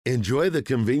Enjoy the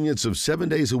convenience of 7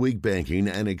 days a week banking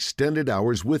and extended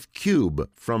hours with Cube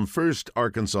from First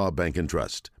Arkansas Bank and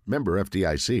Trust. Member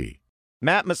FDIC.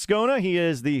 Matt Moscona, he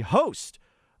is the host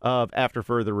of After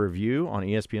Further Review on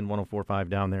ESPN 104.5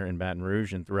 down there in Baton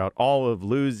Rouge and throughout all of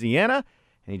Louisiana.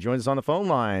 And he joins us on the phone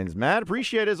lines. Matt,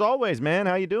 appreciate it as always, man.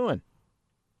 How you doing?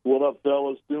 What up,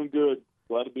 fellas? Doing good.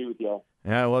 Glad to be with y'all.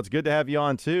 Yeah, well, it's good to have you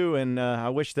on, too. And I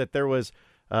wish that there was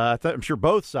I'm sure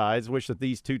both sides wish that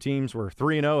these two teams were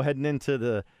 3-0 heading into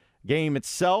the game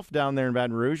itself down there in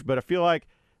Baton Rouge. But I feel like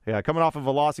coming off of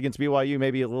a loss against BYU,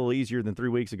 maybe a little easier than 3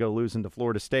 weeks ago losing to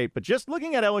Florida State. But just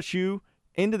looking at LSU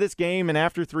into this game and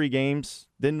after 3 games,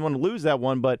 didn't want to lose that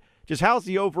one. But just how's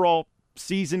the overall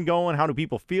season going? How do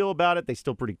people feel about it? They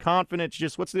still pretty confident?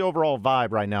 Just what's the overall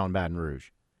vibe right now in Baton Rouge?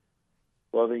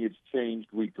 Well, I think it's changed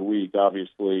week to week.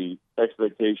 Obviously,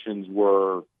 expectations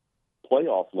were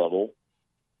playoff level.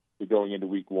 Going into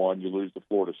week 1, you lose to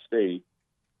Florida State,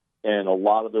 and a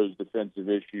lot of those defensive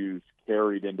issues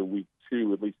carried into week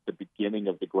 2, at least the beginning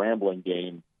of the Grambling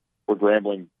game, where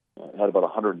Grambling had about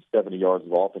 170 yards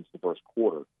of offense in the first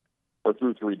quarter, or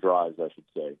through 3 drives, I should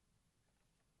say.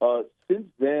 Since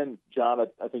then, John,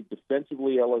 I think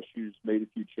defensively LSU's made a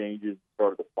few changes,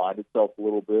 started to find itself a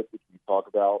little bit, which we talk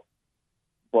about,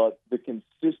 but the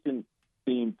consistent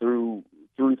theme through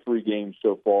 3 games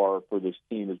so far for this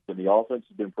team has been the offense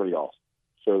has been pretty awesome.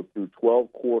 So through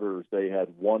 12 quarters, they had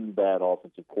 1 bad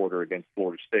offensive quarter against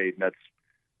Florida State, and that's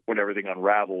when everything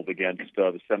unraveled against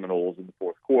the Seminoles in the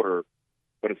fourth quarter.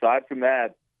 But aside from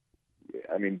that,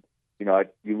 I mean,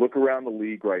 you look around the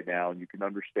league right now, and you can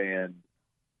understand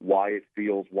why it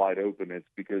feels wide open. It's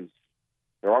because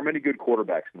there aren't many good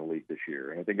quarterbacks in the league this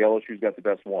year, and I think LSU's got the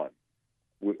best one.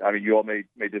 I mean, you all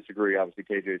may disagree. Obviously,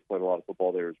 KJ's played a lot of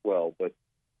football there as well, but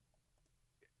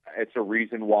it's a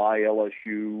reason why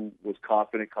LSU was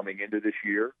confident coming into this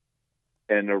year,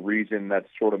 and a reason that's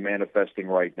sort of manifesting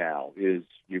right now is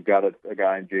you've got a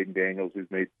guy in Jaden Daniels who's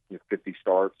made 50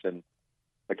 starts and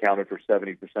accounted for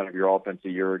 70% of your offense a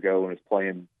year ago and is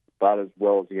playing about as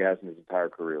well as he has in his entire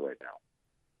career right now.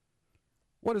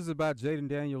 What is it about Jaden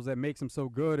Daniels that makes him so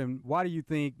good, and why do you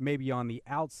think maybe on the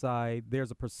outside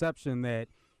there's a perception that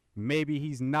maybe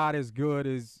he's not as good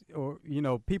as, or,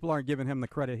 people aren't giving him the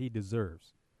credit he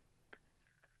deserves?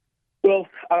 Well,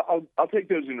 I'll take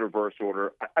those in reverse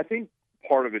order. I think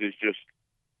part of it is just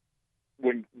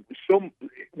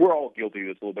we're all guilty of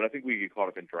this a little bit. I think we get caught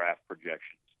up in draft projections.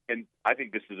 And I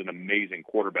think this is an amazing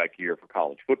quarterback year for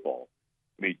college football.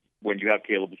 I mean, when you have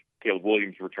Caleb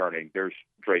Williams returning, there's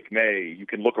Drake May. You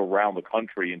can look around the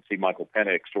country and see Michael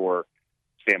Penix or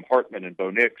Sam Hartman and Bo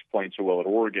Nix playing so well at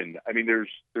Oregon. I mean, there's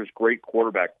great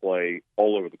quarterback play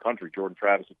all over the country. Jordan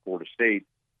Travis at Florida State.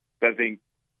 But I think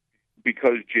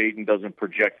because Jaden doesn't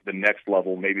project the next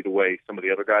level maybe the way some of the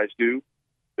other guys do,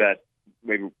 that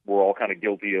maybe we're all kind of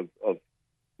guilty of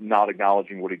not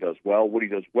acknowledging what he does well. What he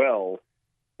does well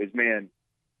is, man,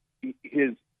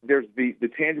 there's the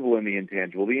tangible and the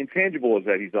intangible. The intangible is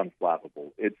that he's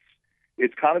unflappable.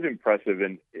 It's kind of impressive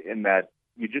in that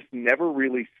you just never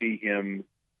really see him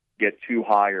get too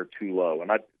high or too low.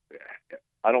 And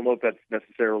I don't know if that's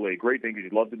necessarily a great thing because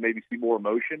you'd love to maybe see more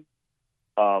emotion.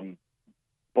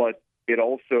 But it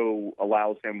also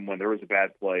allows him, when there is a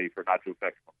bad play, for not to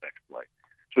affect him on the next play.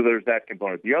 So there's that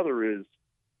component. The other is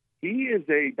he is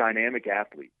a dynamic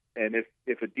athlete. And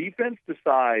if a defense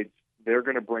decides they're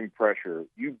going to bring pressure,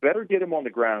 you better get him on the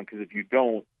ground, because if you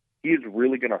don't, he is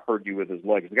really going to hurt you with his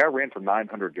legs. The guy ran for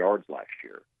 900 yards last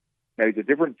year. Now, he's a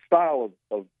different style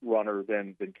of runner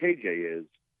than KJ is.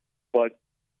 But,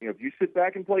 if you sit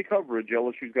back and play coverage,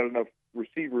 LSU's got enough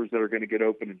receivers that are going to get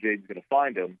open and Jaden's going to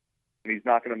find him, and he's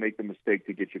not going to make the mistake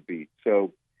to get you beat.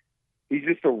 So he's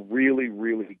just a really,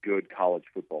 really good college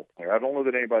football player. I don't know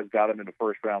that anybody's got him in the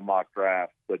first-round mock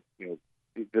draft, but,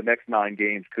 the next 9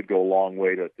 games could go a long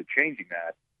way to changing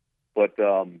that. But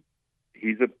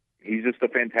he's just a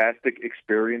fantastic,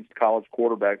 experienced college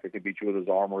quarterback that can beat you with his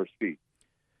arm or his feet.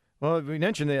 Well, we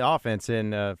mentioned the offense,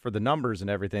 and for the numbers and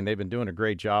everything, they've been doing a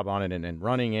great job on it and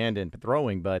running and in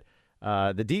throwing. But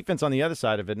the defense on the other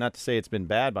side of it, not to say it's been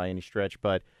bad by any stretch,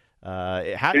 but you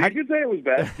could say it was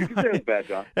bad. You could say it was bad,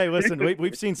 John. Hey, listen,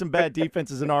 we've seen some bad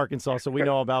defenses in Arkansas, so we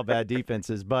know about bad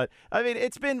defenses. But, I mean,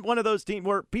 it's been one of those teams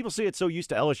where people see it so used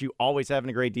to LSU always having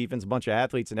a great defense, a bunch of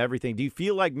athletes and everything. Do you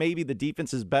feel like maybe the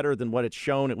defense is better than what it's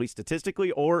shown, at least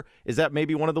statistically, or is that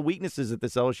maybe one of the weaknesses that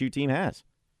this LSU team has?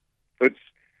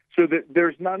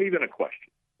 There's not even a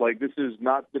question. Like, this is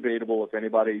not debatable. If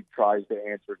anybody tries to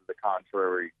answer to the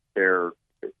contrary, they're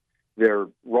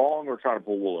wrong or trying to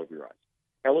pull wool over your eyes.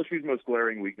 LSU's most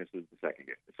glaring weakness is the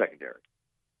secondary.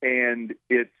 And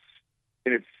it's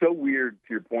And it's so weird,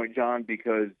 to your point, John,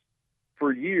 because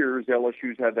for years,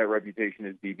 LSU's had that reputation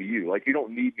as DBU. Like, you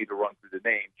don't need me to run through the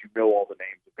names. You know all the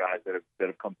names of guys that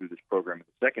have come through this program in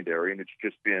the secondary, and it's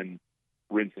just been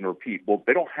rinse and repeat. Well,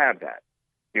 they don't have that.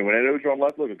 When Ed Ogeron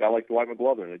left, look, a guy like Dwight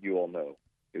McGlothern that you all know,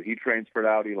 he transferred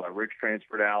out, Eli Ricks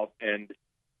transferred out, and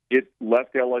it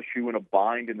left LSU in a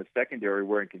bind in the secondary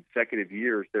where in consecutive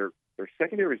years their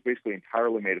secondary is basically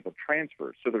entirely made up of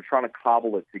transfers, so they're trying to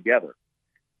cobble it together.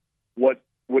 What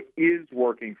is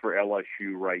working for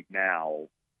LSU right now,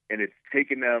 and it's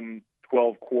taken them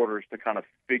 12 quarters to kind of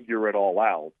figure it all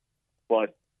out,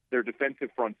 but their defensive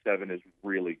front seven is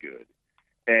really good.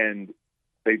 And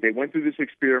they went through this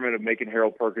experiment of making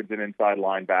Harold Perkins an inside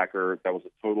linebacker. That was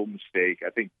a total mistake. I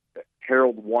think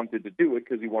Harold wanted to do it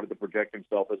because he wanted to project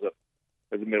himself as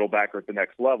a middle backer at the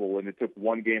next level, and it took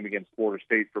one game against Florida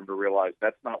State for him to realize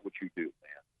that's not what you do,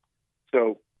 man.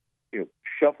 So,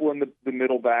 shuffling the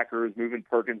middle backers, moving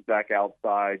Perkins back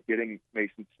outside, getting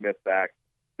Mason Smith back.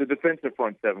 The defensive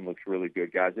front seven looks really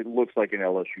good, guys. It looks like an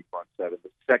LSU front seven. The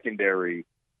secondary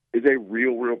is a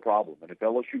real problem. And if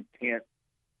LSU can't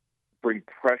bring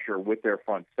pressure with their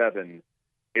front seven,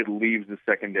 it leaves the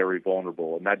secondary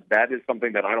vulnerable. And that is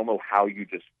something that I don't know how you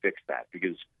just fix that,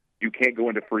 because you can't go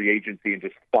into free agency and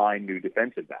just find new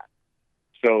defensive backs.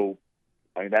 So,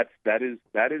 I mean, that is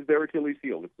their Achilles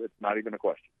heel. It's not even a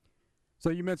question. So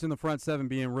you mentioned the front seven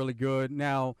being really good.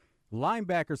 Now,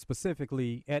 linebackers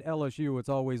specifically at LSU, it's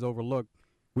always overlooked.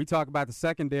 We talk about the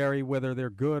secondary, whether they're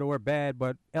good or bad,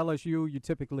 but LSU, you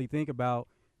typically think about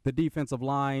the defensive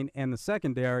line and the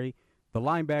secondary. The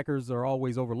linebackers are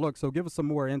always overlooked. So give us some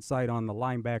more insight on the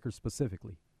linebackers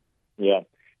specifically. Yeah.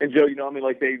 And, Joe,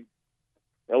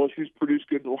 LSU's produced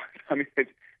good. I mean,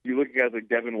 you look at guys like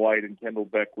Devin White and Kendall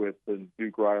Beckwith and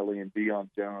Duke Riley and Deion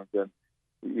Jones, and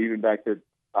even back to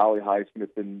Ollie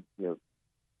Highsmith and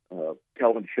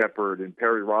Kelvin Shepard and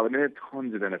Perry Riley. I mean, they had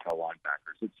tons of NFL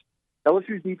linebackers.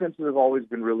 LSU's defenses have always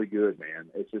been really good, man.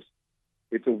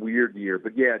 It's a weird year,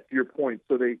 but yeah, to your point.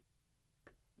 So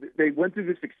they went through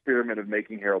this experiment of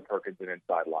making Harold Perkins an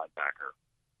inside linebacker,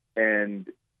 and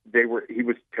he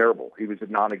was terrible. He was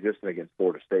non-existent against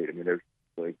Florida State. I mean,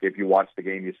 if you watched the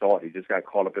game, you saw it. He just got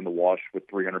caught up in the wash with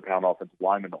 300-pound offensive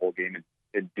linemen the whole game, and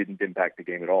it didn't impact the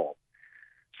game at all.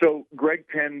 So Greg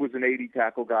Penn was an 80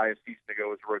 tackle guy a season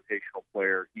ago as a rotational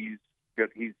player. He's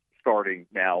starting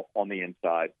now on the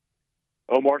inside.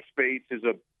 Omar Spates is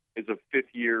a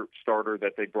fifth-year starter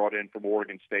that they brought in from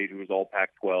Oregon State, who was all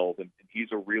Pac-12, and he's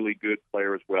a really good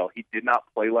player as well. He did not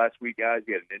play last week, guys.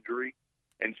 He had an injury,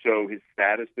 and so his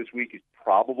status this week is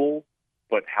probable,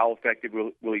 but how effective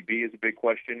will he be is a big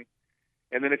question.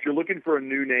 And then if you're looking for a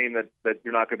new name that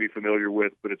you're not going to be familiar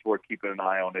with, but it's worth keeping an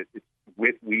eye on, it's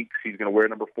Whit Weeks. He's going to wear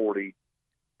number 40,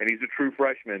 and he's a true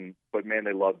freshman, but, man,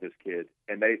 they love this kid.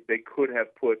 And they could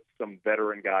have put some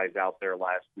veteran guys out there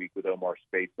last week with Omar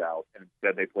Spates out, and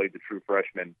instead they played the true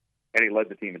freshman, and he led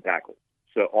the team in tackles.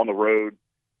 So on the road,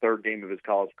 third game of his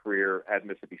college career at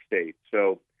Mississippi State.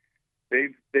 So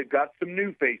they've got some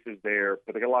new faces there,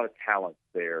 but they got a lot of talent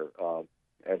there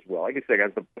as well. Like I say,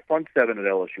 guys, the front seven at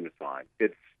LSU is fine.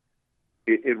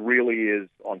 It really is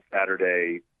on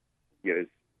Saturday. Is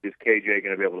KJ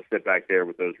going to be able to sit back there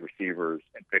with those receivers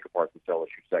and pick apart this LSU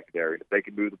secondary? And if they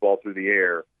can move the ball through the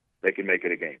air, they can make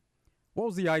it a game. What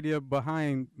was the idea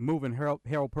behind moving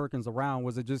Harold Perkins around?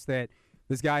 Was it just that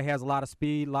this guy has a lot of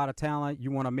speed, a lot of talent, you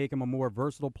want to make him a more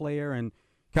versatile player and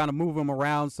kind of move him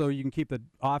around so you can keep the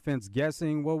offense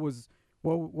guessing? What was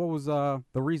the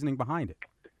reasoning behind it?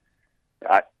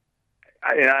 I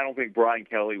don't think Brian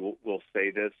Kelly will say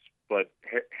this, but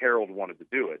Harold wanted to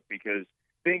do it because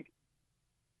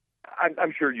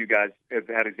I'm sure you guys have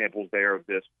had examples there of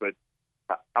this, but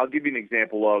I'll give you an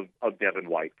example of Devin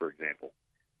White, for example.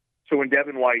 So when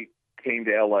Devin White came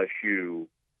to LSU,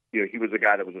 he was a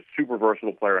guy that was a super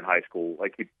versatile player in high school.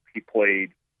 Like he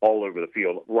played all over the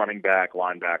field, running back,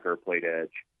 linebacker, played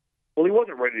edge. Well, he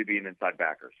wasn't ready to be an inside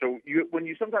backer. So when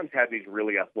you sometimes have these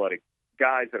really athletic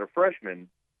guys that are freshmen,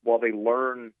 while they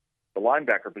learn the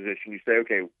linebacker position, you say,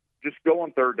 okay, just go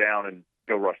on third down and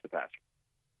go rush the passer.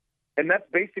 And that's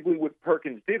basically what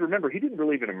Perkins did. Remember, he didn't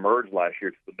really even emerge last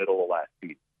year to the middle of last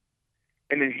season.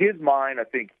 And in his mind, I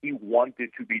think he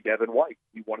wanted to be Devin White.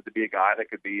 He wanted to be a guy that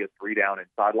could be a three-down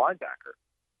inside linebacker.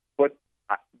 But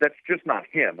that's just not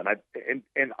him.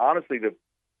 And honestly, the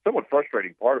somewhat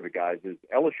frustrating part of it, guys, is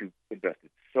LSU invested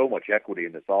so much equity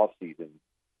in this offseason,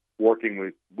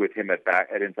 working with him at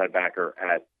inside backer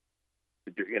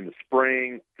in the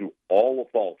spring through all of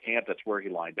fall camp. That's where he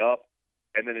lined up.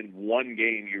 And then in one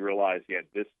game, you realize,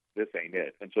 this ain't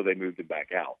it. And so they moved him back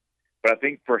out. But I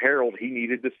think for Harold, he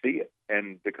needed to see it,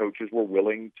 and the coaches were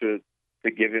willing to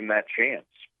give him that chance.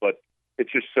 But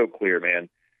it's just so clear, man.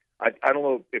 I don't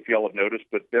know if y'all have noticed,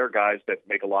 but there are guys that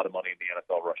make a lot of money in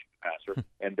the NFL rushing the passer.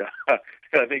 And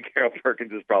I think Harold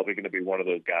Perkins is probably going to be one of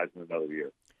those guys in another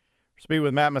year. Speaking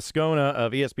with Matt Moscona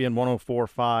of ESPN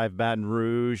 104.5 Baton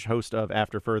Rouge, host of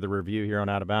After Further Review here on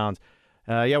Out of Bounds.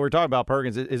 We're talking about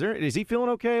Perkins. Is he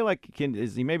feeling okay? Like,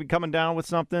 is he maybe coming down with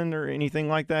something or anything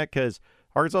like that? Because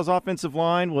Arkansas's offensive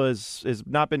line has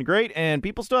not been great, and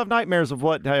people still have nightmares of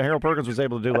what Harold Perkins was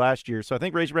able to do last year. So I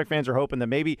think Razorback fans are hoping that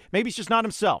maybe he's just not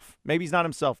himself. Maybe he's not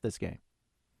himself this game.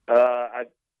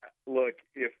 Look,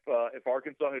 if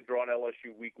Arkansas had drawn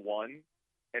LSU week 1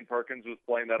 and Perkins was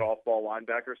playing that off-ball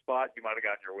linebacker spot, you might have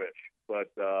gotten your wish. But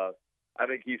I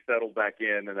think he's settled back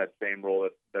in that same role,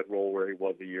 that role where he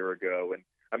was a year ago. And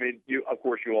I mean, you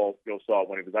all saw it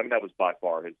when he was. I mean, that was by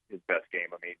far his best game.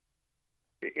 I mean,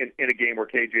 in a game where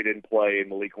KJ didn't play and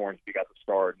Malik Hornsby got the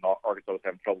start and Arkansas was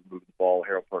having trouble moving the ball,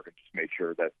 Harold Perkins just made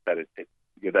sure that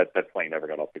plane never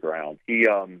got off the ground.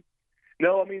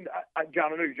 No, I mean,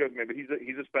 John, I know you're joking, man, but he's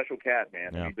a special cat,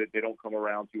 man. Yeah. I mean, they don't come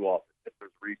around too often.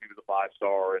 There's a reason he was a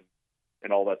 5-star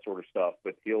and all that sort of stuff.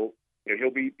 But he'll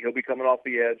be coming off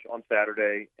the edge on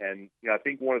Saturday, and I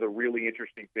think one of the really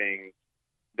interesting things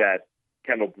that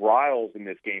Kendall Briles in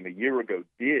this game a year ago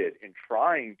did in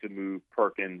trying to move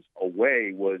Perkins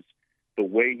away was the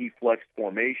way he flexed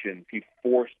formations. He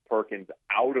forced Perkins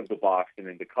out of the box and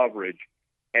into coverage.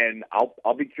 And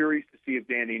I'll be curious to see if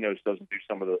Dan Enos doesn't do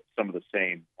some of the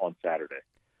same on Saturday.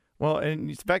 Well, and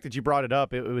the fact that you brought it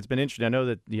up, it's been interesting. I know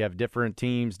that you have different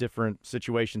teams, different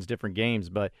situations, different games,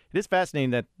 but it is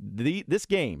fascinating that this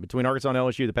game between Arkansas and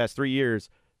LSU the past 3 years,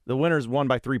 the winners won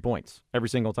by 3 points every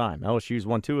single time. LSU's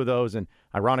won 2 of those, and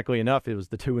ironically enough, it was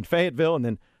the 2 in Fayetteville, and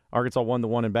then Arkansas won the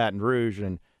 1 in Baton Rouge.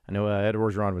 And I know Ed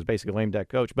Orgeron was basically a lame duck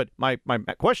coach. But my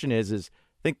question is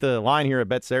I think the line here at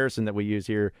Bet Saracen that we use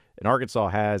here in Arkansas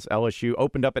has LSU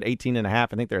opened up at 18.5. I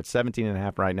think they're at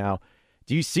 17.5 right now.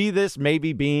 Do you see this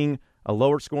maybe being a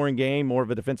lower scoring game, more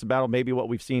of a defensive battle, maybe what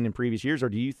we've seen in previous years, or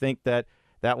do you think that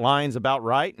line's about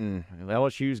right and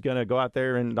LSU's going to go out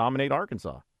there and dominate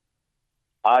Arkansas?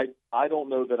 I don't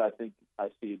know that I think I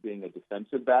see it being a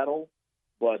defensive battle,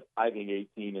 but I think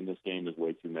 18 in this game is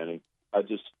way too many. I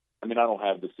don't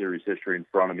have the series history in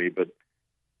front of me, but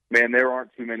man, there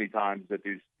aren't too many times that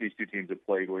these two teams have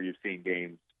played where you've seen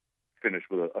games finish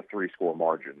with a 3-score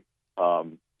margin.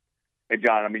 And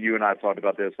John, I mean, you and I have talked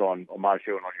about this on my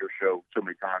show and on your show so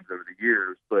many times over the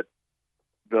years, but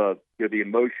the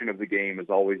emotion of the game is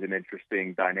always an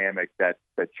interesting dynamic that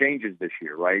changes this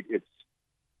year, right? It's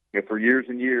for years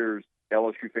and years,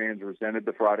 LSU fans resented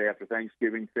the Friday after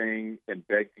Thanksgiving thing and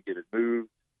begged to get it moved.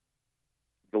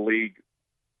 The league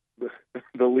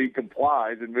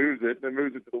complies and moves it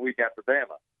to the week after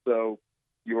Bama. So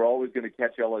you were always going to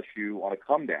catch LSU on a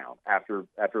come down after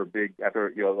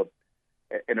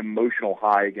an emotional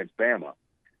high against Bama.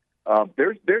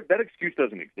 That excuse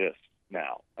doesn't exist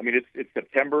now. I mean, it's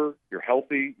September. You're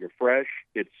healthy. You're fresh.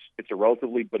 It's a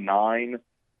relatively benign,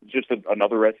 just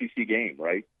another SEC game,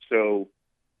 right? So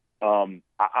I'm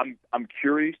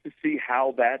curious to see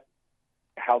how that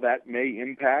may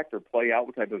impact or play out,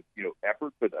 what type of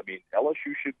effort. But I mean,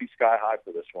 LSU should be sky high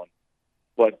for this one.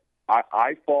 But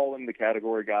I fall in the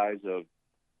category, guys, of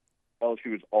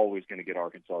LSU is always going to get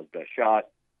Arkansas's best shot,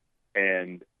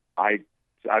 and I've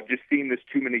just seen this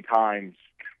too many times.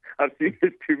 I've seen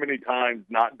this too many times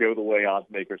not go the way odds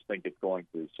makers think it's going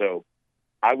to. So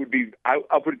I'll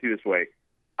put it to you this way.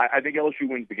 I think LSU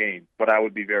wins the game, but I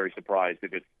would be very surprised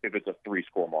if it's a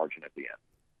 3-score margin at the end.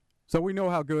 So we know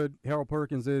how good Harold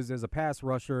Perkins is as a pass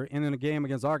rusher. And in a game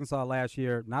against Arkansas last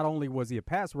year, not only was he a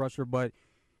pass rusher, but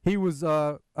he was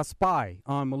a spy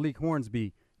on Malik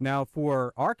Hornsby. Now,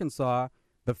 for Arkansas,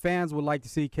 the fans would like to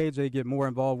see KJ get more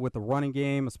involved with the running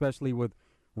game, especially with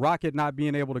Rocket not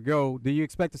being able to go. Do you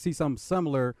expect to see something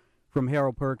similar from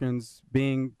Harold Perkins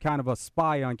being kind of a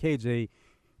spy on KJ,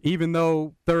 even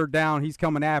though third down he's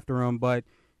coming after him, but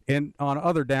on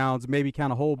other downs maybe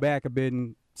kind of hold back a bit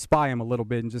and spy him a little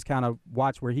bit and just kind of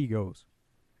watch where he goes?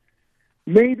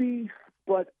 Maybe,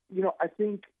 but, I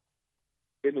think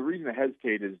and the reason I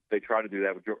hesitate is they tried to do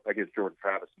that against Jordan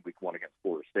Travis in week 1 against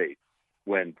Florida State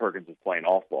when Perkins was playing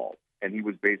off ball. And he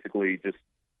was basically just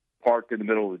parked in the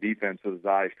middle of the defense with his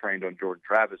eyes trained on Jordan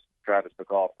Travis. Travis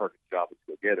took off. Perkins' job was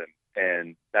to go get him.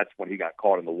 And that's when he got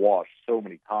caught in the wash so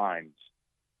many times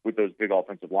with those big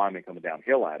offensive linemen coming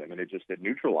downhill at him, and it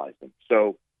neutralized him.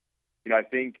 So, I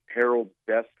think Harold's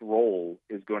best role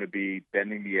is going to be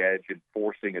bending the edge and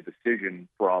forcing a decision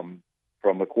from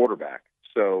the quarterback.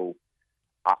 So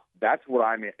that's what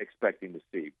I'm expecting to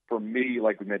see. For me,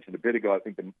 like we mentioned a bit ago, I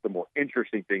think the more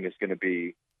interesting thing is going to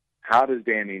be, how does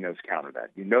Dan Enos counter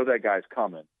that? You know that guy's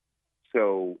coming,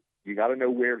 so you got to know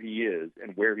where he is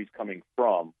and where he's coming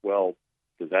from. Well,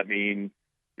 does that mean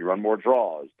you run more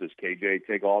draws? Does KJ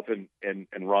take off and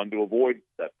run to avoid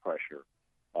that pressure?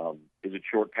 Is it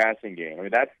short passing game? I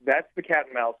mean, that's the cat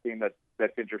and mouse game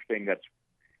that's interesting.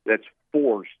 That's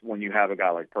forced when you have a guy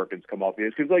like Perkins come off the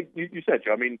edge, because, like you said,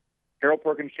 Joe, I mean, Harold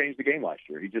Perkins changed the game last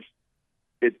year. It's just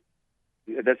a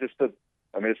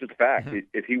fact. Mm-hmm.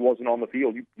 If he wasn't on the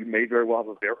field, you may very well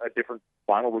have a different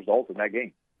final result in that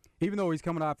game. Even though he's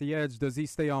coming off the edge, does he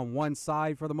stay on one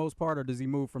side for the most part, or does he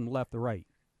move from left to right?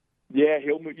 Yeah,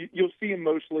 he'll move. You'll see him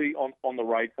mostly on the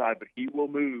right side, but he will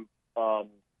move.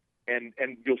 And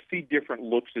you'll see different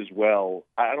looks as well.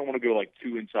 I don't want to go like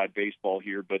too inside baseball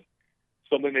here, but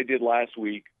something they did last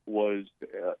week was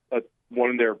one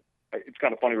of their. It's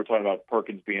kind of funny we're talking about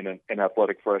Perkins being an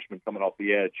athletic freshman coming off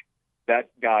the edge. That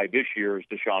guy this year is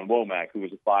Deshaun Womack, who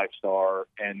was a 5-star,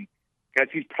 and guys,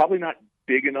 he's probably not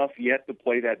big enough yet to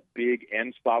play that big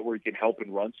end spot where he can help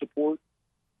in run support.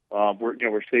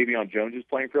 Where Savion Jones is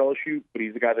playing for LSU, but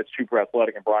he's a guy that's super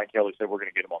athletic, and Brian Kelly said we're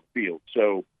going to get him on the field.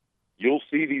 So you'll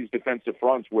see these defensive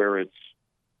fronts where it's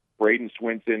Braden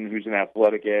Swinson, who's an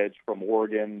athletic edge from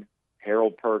Oregon,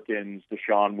 Harold Perkins,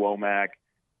 Deshaun Womack,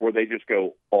 where they just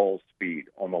go all speed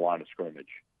on the line of scrimmage.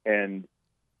 And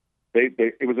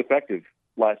it was effective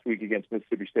last week against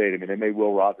Mississippi State. I mean, they made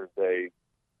Will Rogers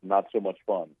not so much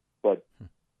fun. But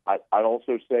I'd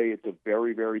also say it's a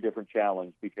very, very different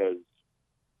challenge, because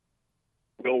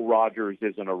Will Rogers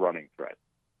isn't a running threat.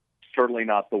 Certainly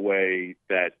not the way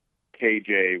that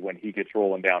KJ, when he gets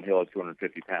rolling downhill at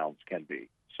 250 pounds, can be.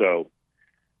 So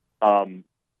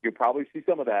you'll probably see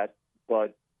some of that,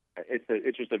 but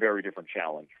it's just a very different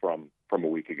challenge from a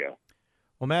week ago.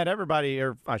 Well, Matt, everybody,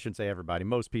 or I shouldn't say everybody,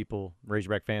 most people,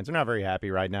 Razorback fans, are not very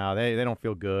happy right now. They don't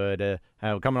feel good.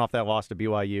 Coming off that loss to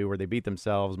BYU where they beat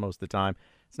themselves most of the time,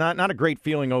 it's not a great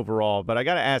feeling overall. But I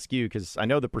got to ask you, because I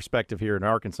know the perspective here in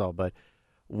Arkansas, but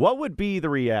what would be the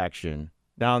reaction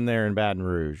down there in Baton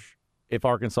Rouge if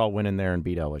Arkansas went in there and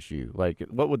beat LSU? Like,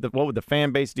 what would the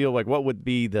fan base deal like? What would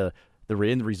be the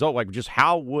end result? Like, just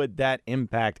how would that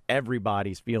impact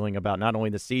everybody's feeling about not only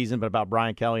the season but about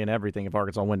Brian Kelly and everything if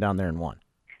Arkansas went down there and won?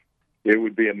 It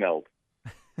would be a melt.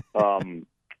 Look,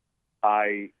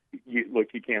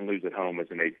 you can't lose at home as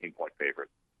an 18-point favorite,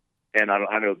 and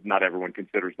I know not everyone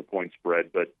considers the point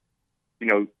spread, but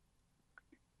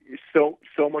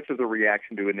so much of the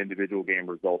reaction to an individual game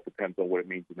result depends on what it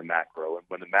means in the macro. And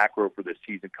when the macro for this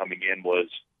season coming in was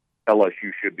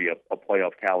LSU should be a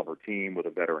playoff caliber team with a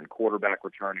veteran quarterback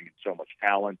returning and so much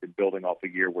talent, and building off a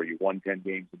year where you won 10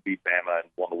 games and beat Bama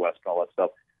and won the West and all that stuff,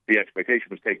 the expectation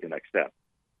was take the next step.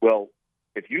 Well,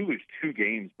 if you lose 2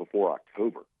 games before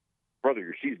October, brother,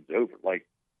 your season's over. Like,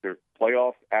 their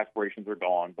playoff aspirations are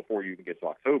gone before you even get to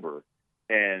October.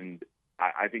 And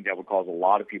I think that would cause a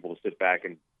lot of people to sit back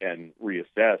and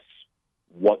reassess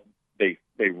what they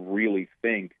really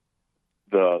think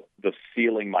the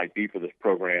ceiling might be for this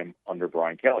program under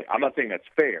Brian Kelly. I'm not saying that's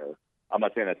fair. I'm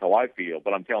not saying that's how I feel,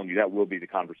 but I'm telling you that will be the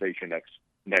conversation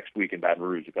next week in Baton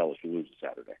Rouge if LSU loses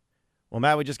Saturday. Well,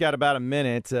 Matt, we just got about a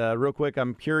minute. Real quick,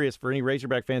 I'm curious for any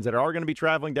Razorback fans that are going to be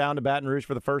traveling down to Baton Rouge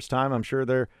for the first time. I'm sure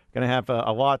they're going to have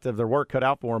a lot of their work cut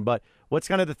out for them. But what's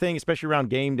kind of the thing, especially around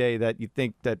game day, that you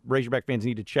think that Razorback fans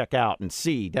need to check out and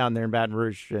see down there in Baton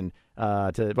Rouge, and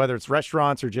to whether it's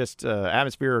restaurants or just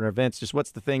atmosphere or events, just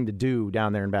what's the thing to do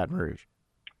down there in Baton Rouge?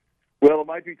 Well, it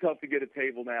might be tough to get a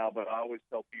table now, but I always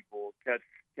tell people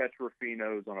catch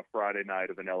Rufino's on a Friday night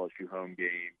of an LSU home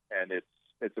game, and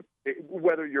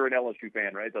whether you're an LSU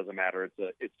fan, right? It doesn't matter.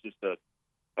 It's just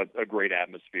a great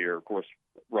atmosphere. Of course,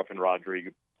 Ruffin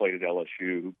Rodriguez played at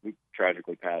LSU, who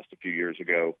tragically passed a few years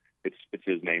ago. It's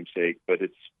his namesake, but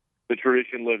the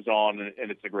tradition lives on,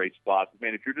 and it's a great spot.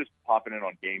 Man, if you're just popping in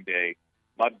on game day,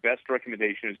 my best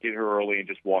recommendation is get here early and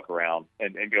just walk around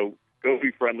and go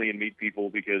be friendly and meet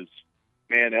people, because,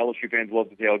 man, LSU fans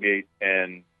love to tailgate,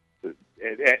 and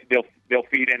they'll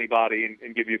feed anybody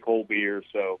and give you a cold beer.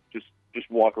 So just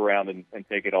walk around and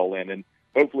take it all in. And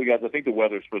hopefully, guys, I think the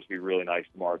weather's supposed to be really nice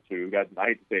tomorrow too. Guys, I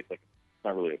hate to say it's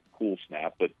not really a cool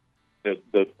snap, but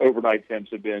the overnight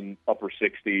temps have been upper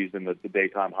 60s, and the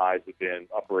daytime highs have been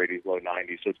upper 80s, low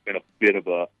 90s. So it's been a bit of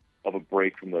a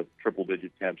break from the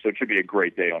triple-digit temps. So it should be a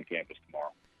great day on campus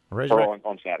tomorrow.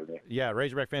 On Saturday. Yeah,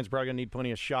 Razorback fans are probably going to need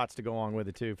plenty of shots to go along with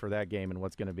it, too, for that game and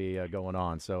what's going to be going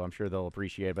on. So I'm sure they'll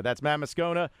appreciate it. But that's Matt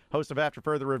Moscona, host of After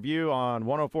Further Review on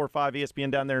 104.5 ESPN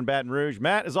down there in Baton Rouge.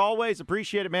 Matt, as always,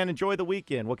 appreciate it, man. Enjoy the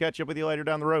weekend. We'll catch up with you later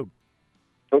down the road.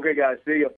 Okay, guys. See you.